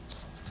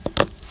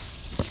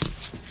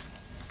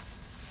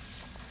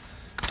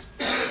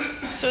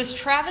So as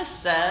Travis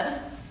said,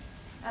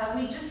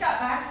 we just got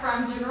back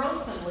from General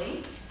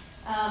Assembly.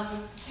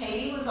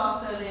 Katie was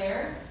also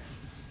there.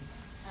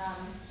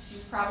 She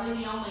was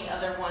probably the only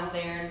other one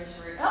there in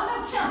Missouri. Oh,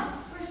 no, Kim.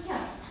 Where's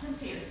Kim?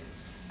 Kim's here.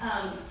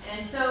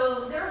 And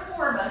so there were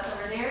 4 of us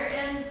over there.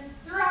 And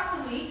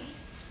throughout the week,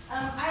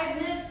 I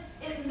admit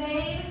it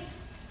made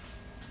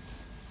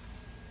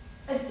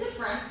a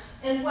difference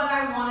in what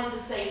I wanted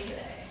to say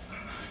today.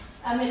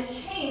 It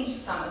changed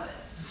some of it.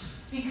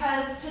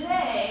 Because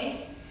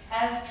today,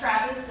 as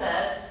Travis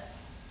said,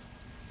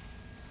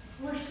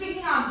 we're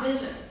speaking on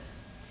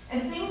visions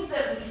and things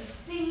that we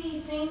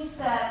see, things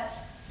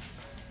that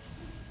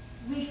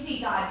we see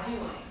God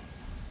doing.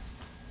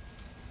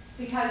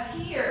 Because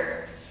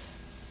here,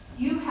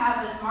 you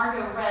have this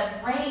Margot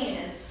read rain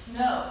and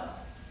snow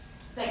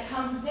that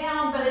comes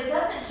down, but it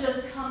doesn't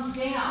just come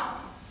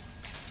down.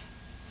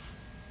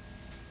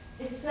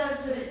 It says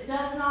that it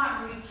does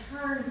not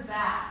return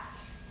back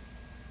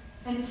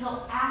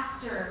until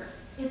after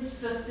it's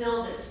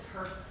fulfilled its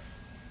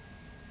purpose.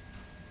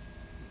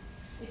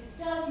 It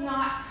does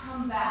not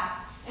come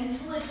back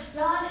until it's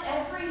done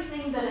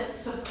everything that it's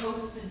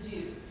supposed to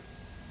do,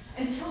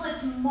 until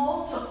it's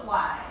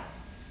multiplied,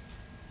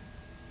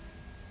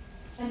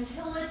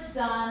 until it's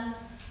done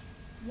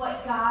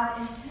what God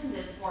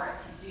intended for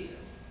it to do.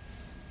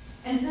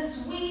 And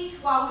this week,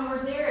 while we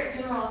were there at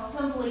General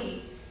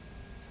Assembly,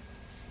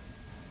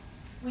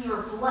 we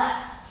were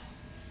blessed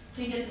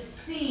to get to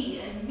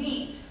see and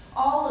meet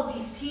all of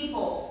these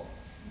people,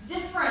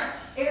 different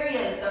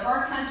areas of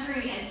our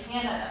country and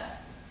Canada.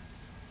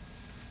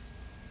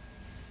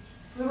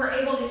 We were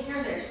able to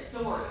hear their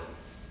stories.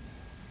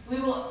 We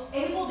were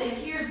able to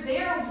hear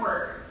their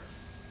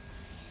words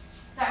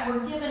that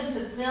were given to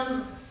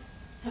them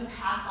to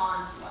pass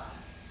on to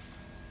us.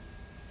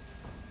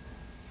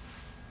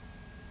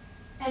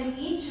 And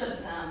each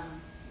of them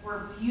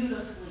were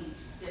beautifully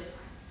different.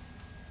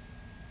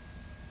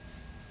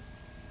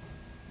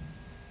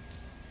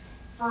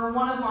 For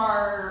one of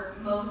our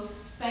most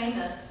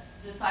famous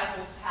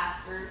disciples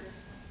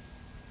pastors,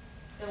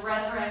 the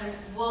Reverend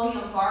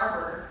William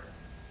Barber,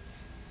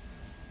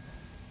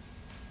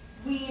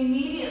 we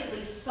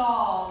immediately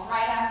saw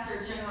right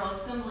after General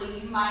Assembly,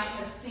 you might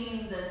have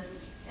seen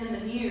in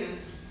the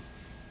news,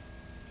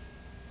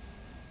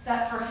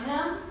 that for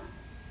him,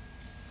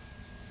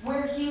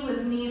 where he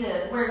was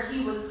needed, where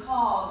he was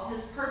called,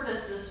 his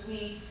purpose this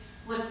week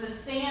was to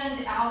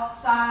stand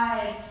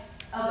outside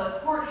of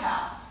a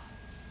courthouse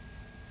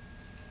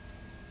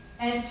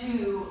and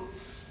to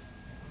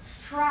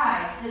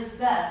try his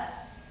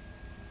best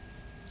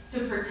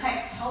to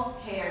protect health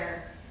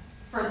care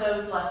for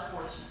those less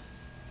fortunate.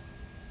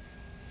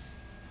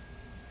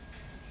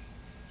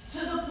 To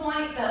the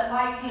point that,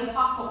 like the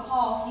Apostle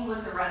Paul, he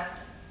was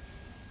arrested.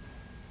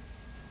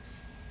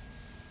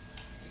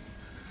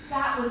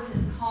 That was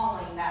his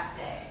calling that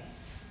day.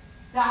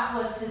 That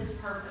was his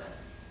purpose.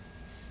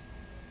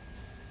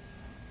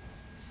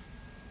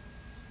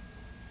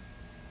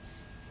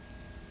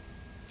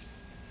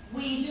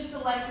 We just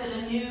elected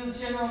a new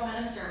general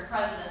minister and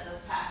president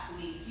this past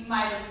week. You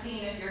might have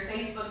seen, if you're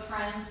Facebook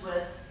friends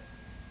with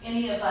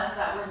any of us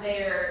that were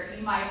there,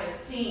 you might have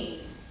seen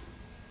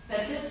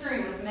that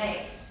history was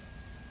made.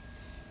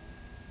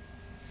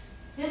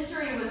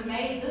 History was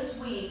made this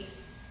week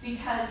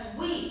because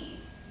we,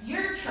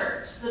 your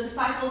church, the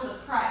Disciples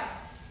of Christ,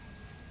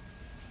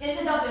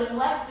 ended up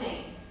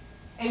electing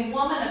a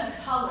woman of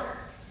color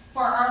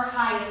for our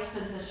highest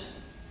position.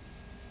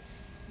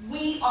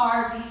 We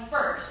are the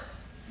first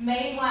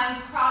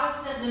mainline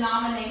Protestant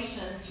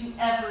denomination to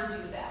ever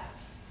do that.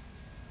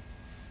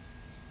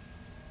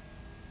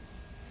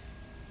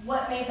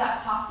 What made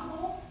that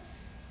possible?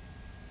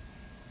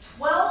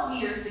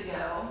 12 years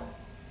ago,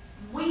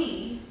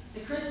 we, the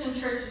Christian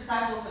Church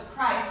Disciples of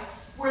Christ,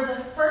 were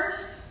the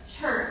first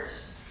church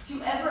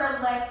to ever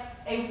elect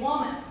a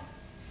woman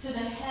to the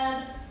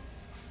head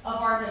of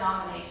our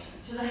denomination,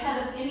 to the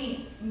head of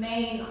any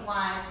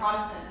mainline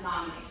Protestant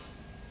denomination.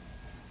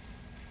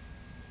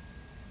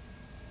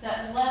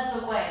 That led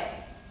the way.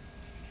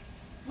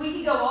 We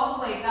could go all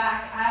the way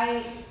back.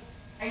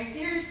 I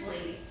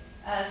seriously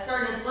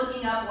started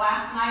looking up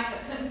last night,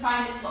 but couldn't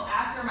find it until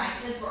after my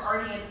kids were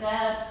already in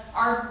bed,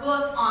 our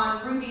book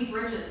on Ruby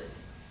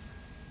Bridges.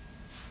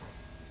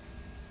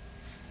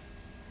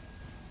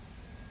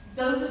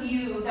 Those of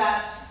you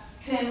that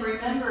can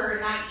remember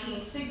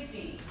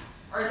 1960,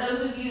 or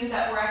those of you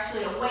that were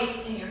actually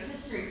awake in your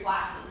history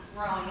classes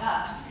growing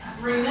up,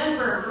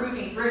 remember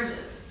Ruby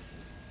Bridges.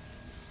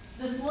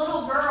 This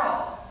little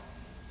girl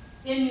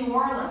in New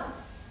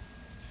Orleans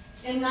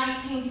in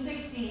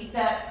 1960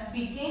 that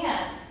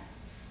began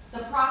the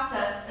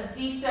process of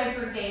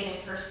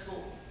desegregating her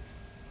school.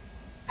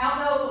 I don't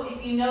know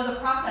if you know the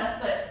process,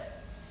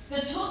 but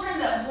the children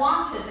that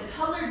wanted, the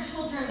colored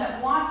children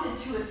that wanted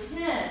to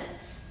attend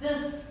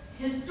this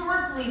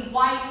historically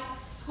white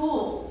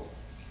school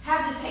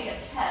had to take a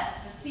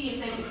test to see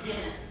if they could get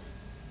in.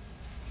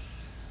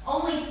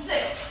 Only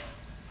 6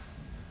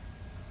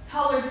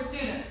 colored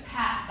students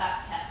passed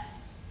that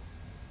test.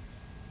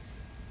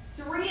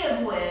 3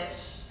 of which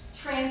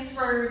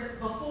transferred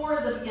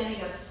before the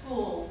beginning of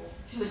school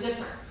to a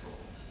different school.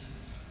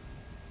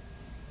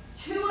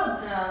 2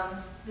 of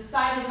them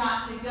decided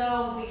not to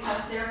go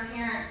because their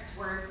parents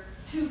were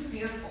too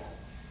fearful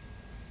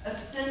of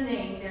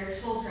sending their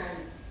children,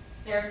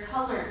 their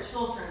colored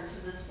children,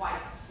 to this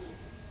white school.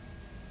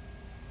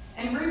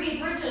 And Ruby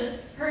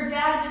Bridges, her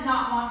dad did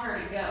not want her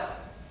to go.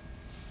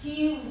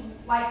 He,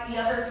 like the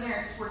other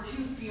parents, were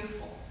too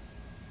fearful.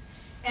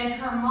 And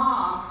her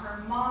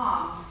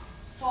mom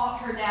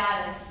fought her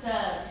dad and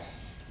said,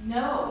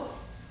 "No,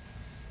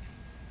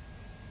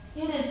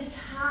 it is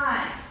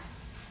time.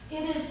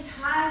 It is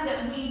time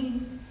that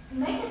we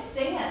make a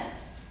stand,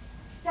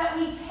 that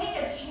we take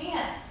a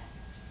chance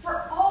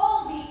for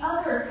all the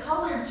other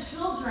colored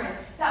children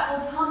that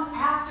will come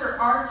after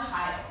our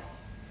child.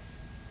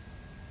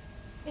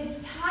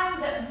 It's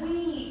time that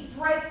we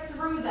break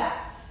through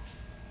that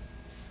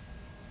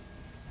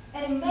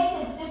and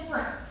make a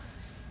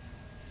difference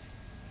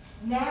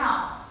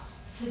now,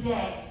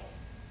 today."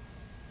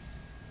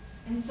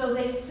 And so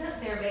they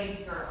sent their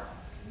baby girl,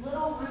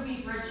 little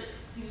Ruby Bridges,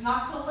 who's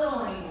not so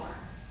little anymore.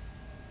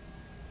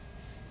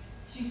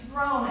 She's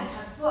grown and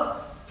has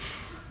books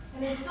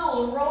and is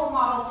still a role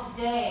model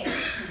today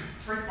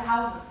for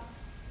thousands.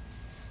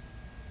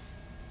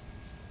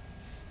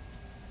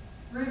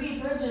 Ruby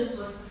Bridges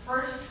was the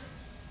first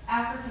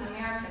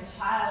African-American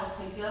child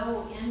to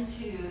go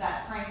into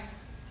that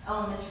Franks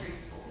Elementary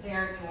School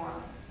there in New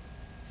Orleans.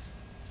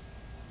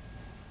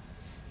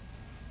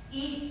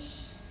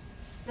 Each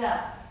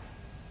step,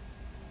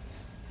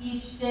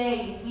 each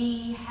day,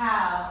 we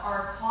have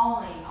our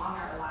calling on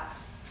our life.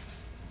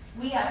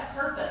 We have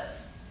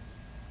purpose.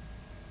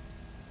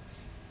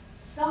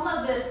 Some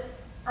of it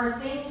are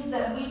things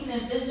that we can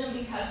envision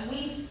because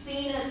we've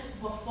seen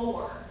it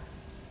before.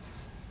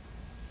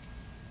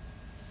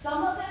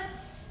 Some of it,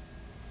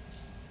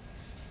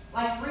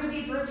 like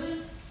Ruby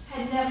Bridges,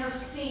 had never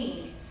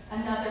seen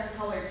another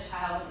colored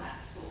child in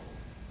that school.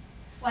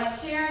 Like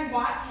Sharon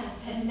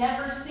Watkins had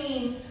never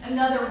seen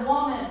another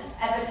woman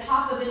at the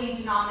top of any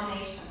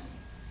denomination.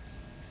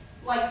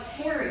 Like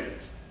Terry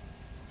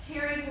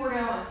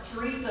Hordeaux,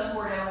 Teresa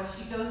Hordeaux, and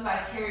she goes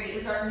by Terry,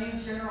 is our new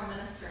general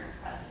minister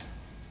and president.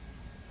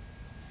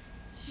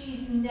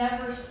 She's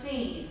never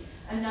seen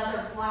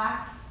another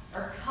black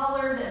or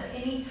colored of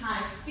any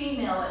kind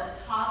female at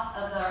the top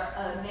of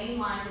a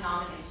mainline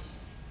denomination.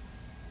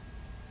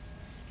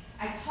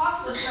 I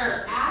talked with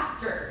her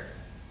after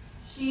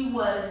she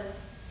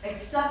was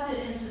accepted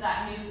into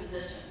that new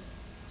position.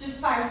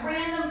 Just by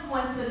random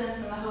coincidence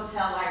in the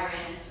hotel, I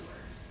ran into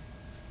her.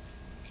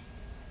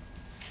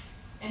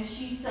 And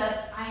she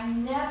said, "I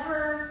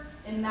never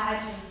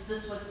imagined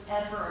this was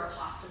ever a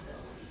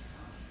possibility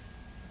for me."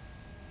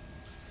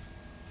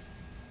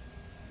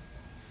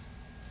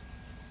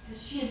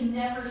 Because she had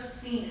never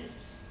seen it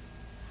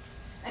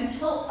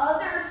until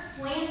others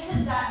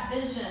planted that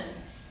vision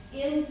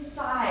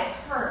inside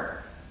her.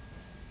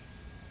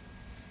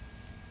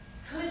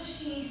 Could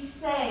she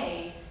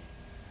say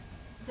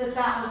that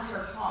that was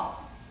her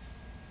calling?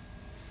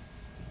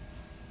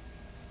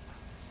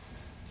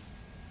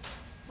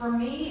 For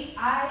me,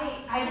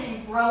 I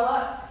didn't grow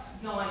up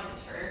going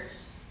to church.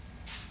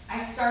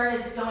 I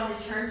started going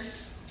to church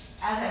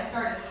as I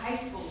started high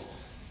school.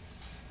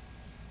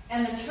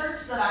 And the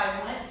church that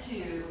I went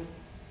to,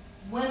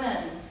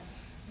 women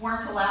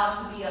weren't allowed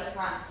to be up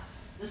front.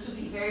 This would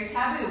be very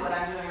taboo, what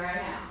I'm doing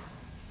right now.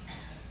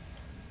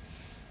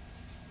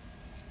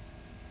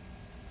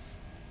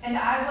 And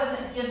I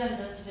wasn't given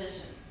this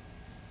vision.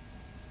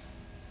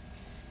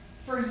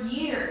 For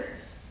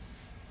years,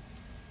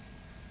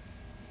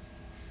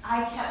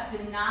 I kept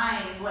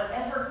denying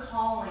whatever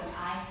calling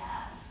I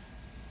had.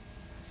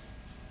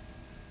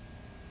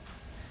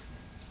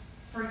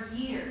 For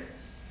years,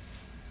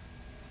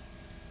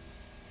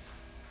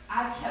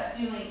 I kept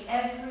doing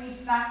every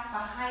back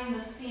behind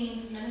the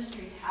scenes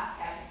ministry task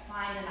I could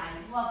find, and I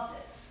loved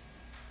it.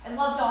 I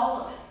loved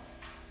all of it.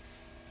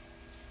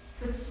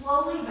 But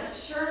slowly but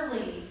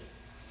surely,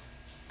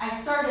 I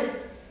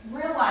started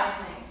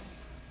realizing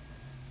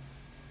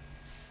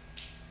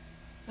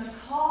the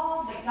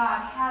call that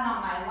God had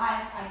on my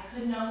life, I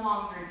could no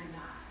longer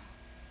deny.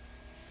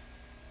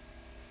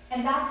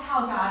 And that's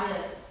how God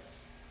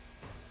is.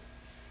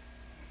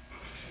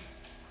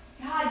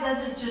 God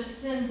doesn't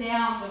just send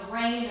down the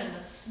rain and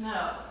the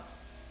snow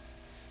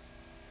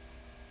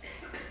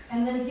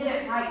and then get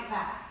it right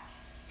back.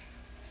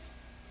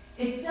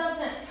 It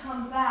doesn't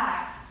come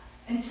back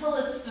until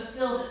it's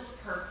fulfilled its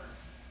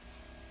purpose.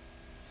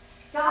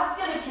 God's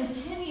going to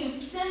continue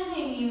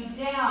sending you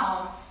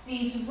down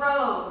these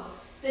roads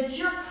that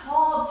you're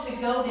called to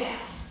go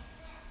down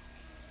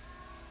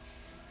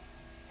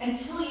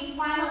until you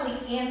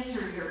finally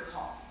answer your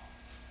call.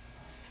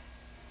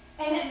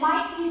 And it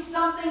might be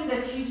something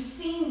that you've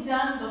seen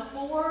done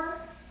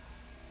before,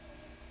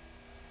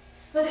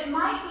 but it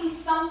might be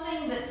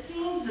something that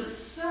seems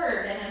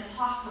absurd and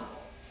impossible.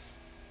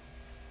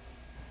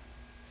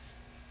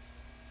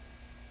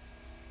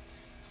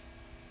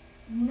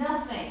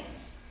 Nothing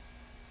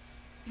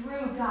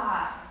through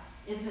God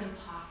is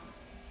impossible.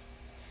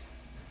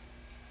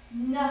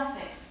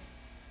 nothing.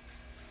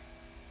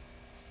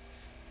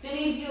 If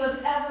any of you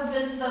have ever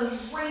been to those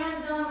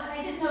random, and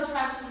I didn't know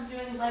Travis was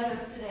doing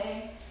Legos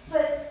today,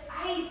 but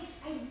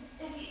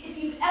if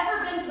you've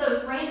ever been to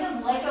those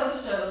random Lego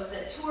shows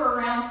that tour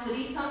around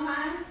cities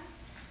sometimes,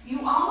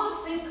 you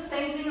almost think the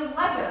same thing of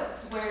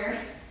Legos,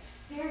 where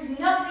there's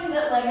nothing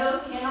that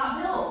Legos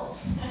cannot build.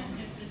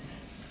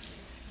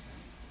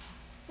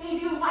 They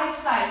do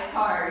life-size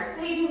cars.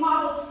 They do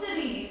model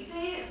cities.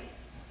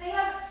 They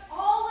have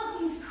all of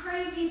these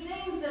crazy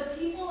things that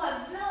people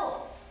have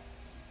built.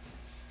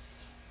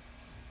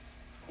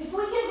 If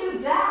we can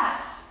do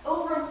that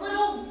over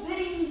little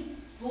bitty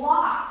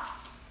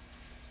blocks,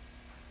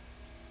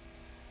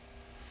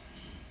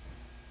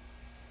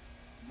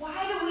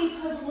 why do we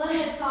put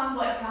limits on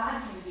what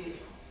God can do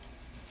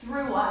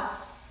through us?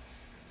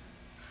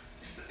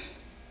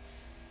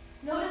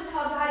 Notice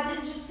how God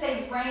didn't just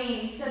say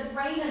rain. He said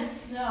rain and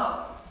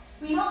snow.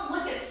 We don't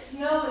look at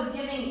snow as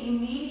giving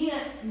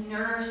immediate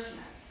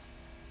nourishment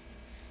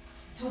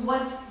to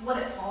what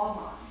it falls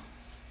on.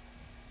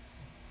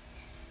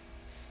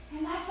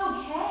 And that's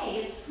okay.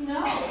 It's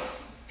snow.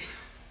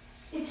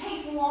 It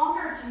takes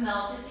longer to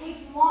melt. It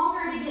takes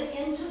longer to get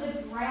into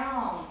the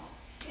ground.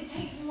 It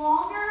takes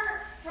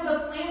longer for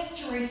the plants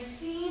to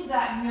receive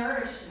that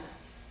nourishment.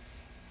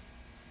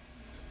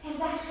 And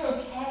that's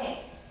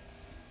okay.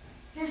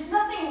 There's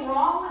nothing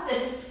wrong with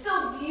it. It's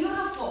still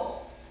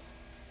beautiful.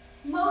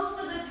 Most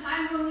of the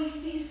time when we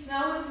see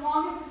snow, as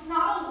long as it's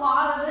not a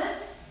lot of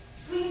it,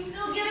 we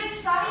still get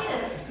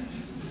excited.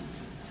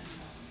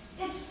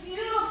 It's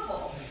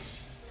beautiful.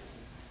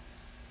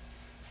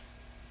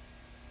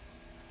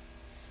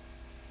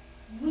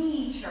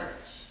 We,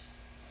 church,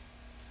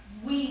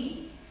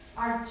 we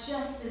are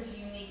just as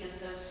unique as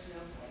those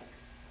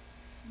snowflakes.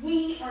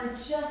 We are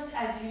just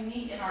as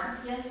unique in our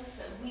gifts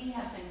that we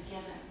have been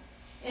given,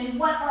 in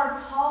what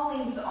our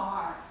callings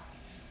are.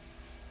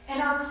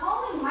 And our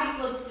calling might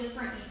look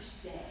different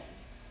each day.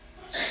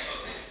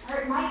 Or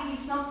it might be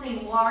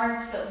something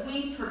large that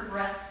we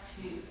progress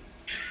to.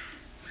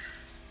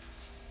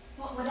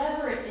 But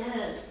whatever it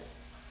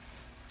is,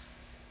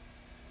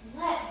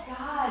 let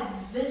God's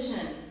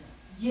vision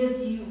give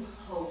you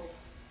hope.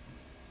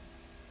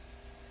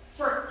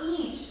 For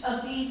each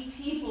of these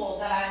people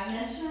that I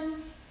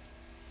mentioned,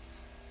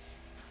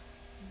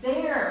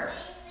 their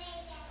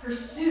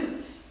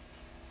pursuit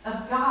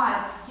of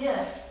God's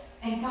gift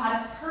and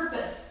God's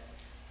purpose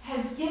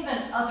has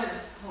given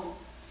others hope.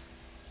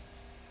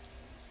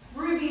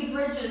 Ruby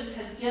Bridges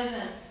has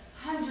given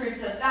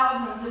hundreds of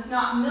thousands, if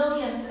not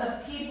millions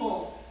of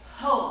people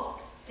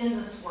hope in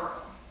this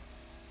world.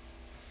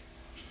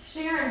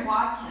 Sharon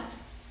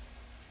Watkins,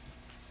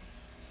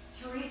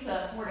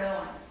 Teresa Port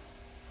Owens,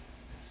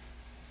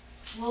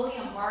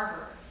 William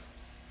Barber,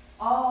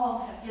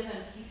 all have given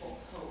people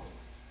hope.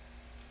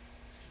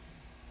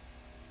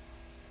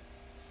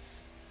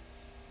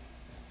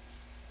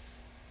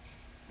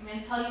 I'm going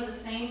to tell you the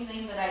same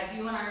thing that I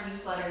do in our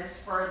newsletters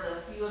for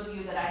the few of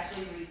you that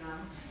actually read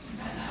them.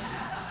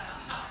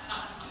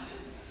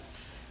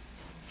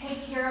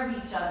 Take care of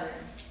each other.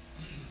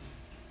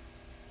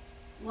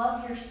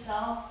 Love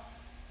yourself.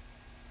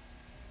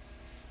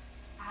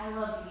 I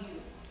love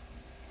you.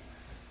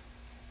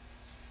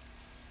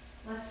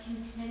 Let's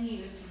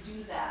continue to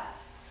do that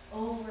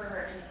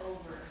over and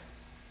over,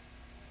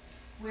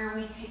 where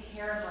we take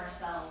care of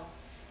ourselves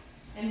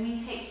and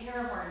we take care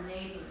of our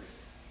neighbors.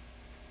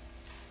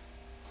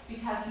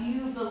 Because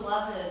you,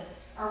 beloved,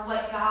 are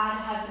what God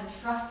has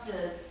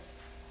entrusted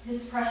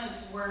His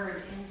precious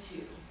word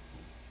into.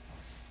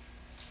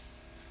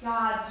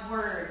 God's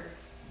word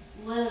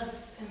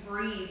lives and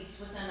breathes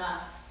within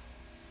us,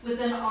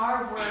 within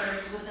our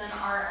words, within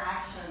our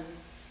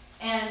actions.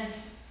 And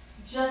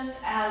just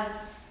as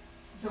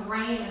the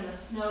rain and the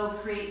snow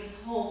create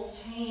this whole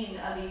chain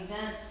of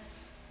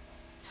events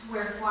to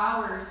where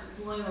flowers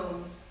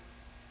bloom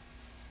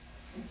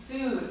and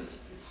food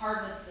is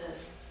harvested,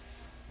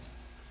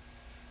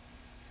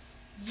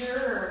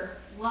 your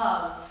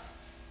love,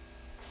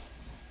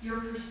 your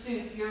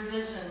pursuit, your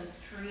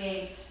visions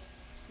create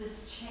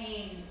this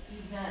chain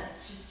event,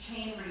 this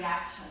chain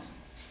reaction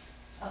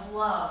of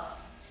love,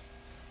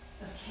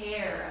 of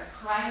care, of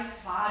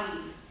Christ's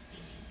body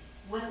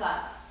with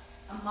us,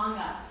 among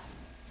us.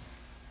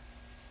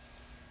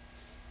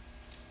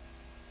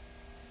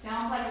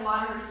 Sounds like a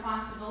lot of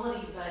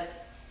responsibility,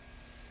 but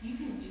you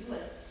can do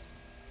it.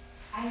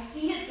 I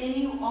see it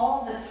in you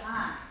all the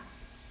time.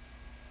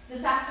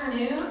 This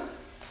afternoon,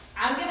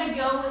 I'm going to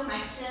go with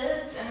my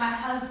kids and my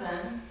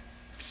husband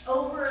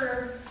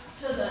over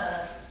to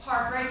the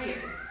park right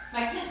here.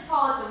 My kids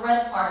call it the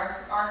red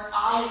park. Our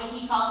Ollie,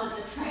 he calls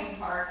it the train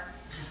park.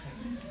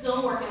 He's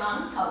still working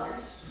on his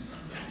colors.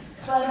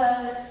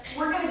 But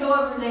we're going to go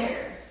over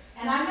there.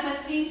 And I'm going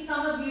to see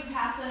some of you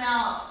passing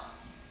out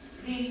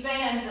these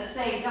fans that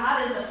say,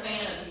 God is a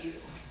fan of you.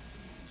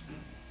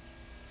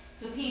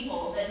 To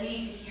people that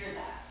need to hear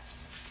that.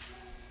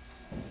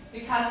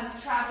 Because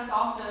as Travis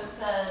also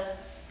said,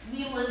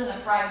 we live in a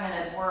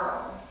fragmented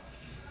world.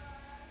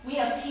 We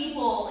have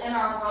people in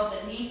our world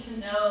that need to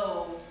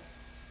know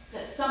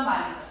that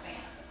somebody's a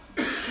fan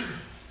of them.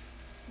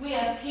 We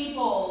have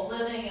people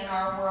living in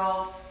our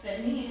world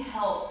that need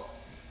help,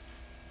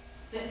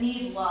 that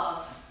need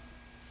love.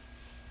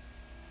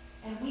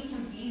 And we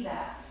can be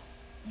that.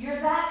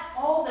 You're that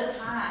all the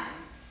time.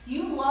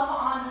 You love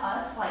on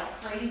us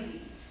like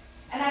crazy.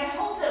 And I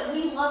hope that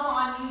we love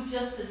on you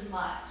just as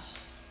much.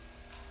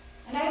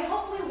 And I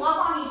hope we love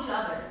on each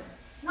other.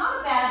 It's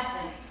not a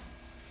bad thing.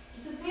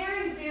 It's a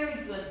very,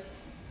 very good thing.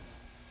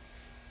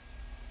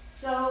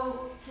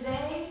 So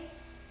today,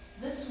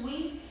 this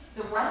week,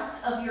 the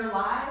rest of your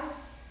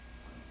lives,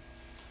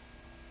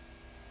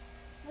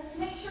 let's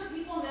make sure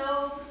people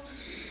know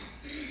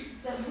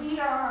that we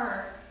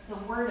are the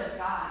Word of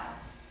God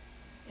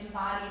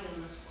embodied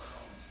in this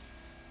world.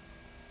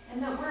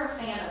 And that we're a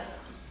fan of them.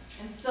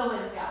 And so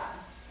is God.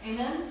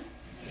 Amen?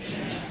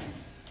 Amen.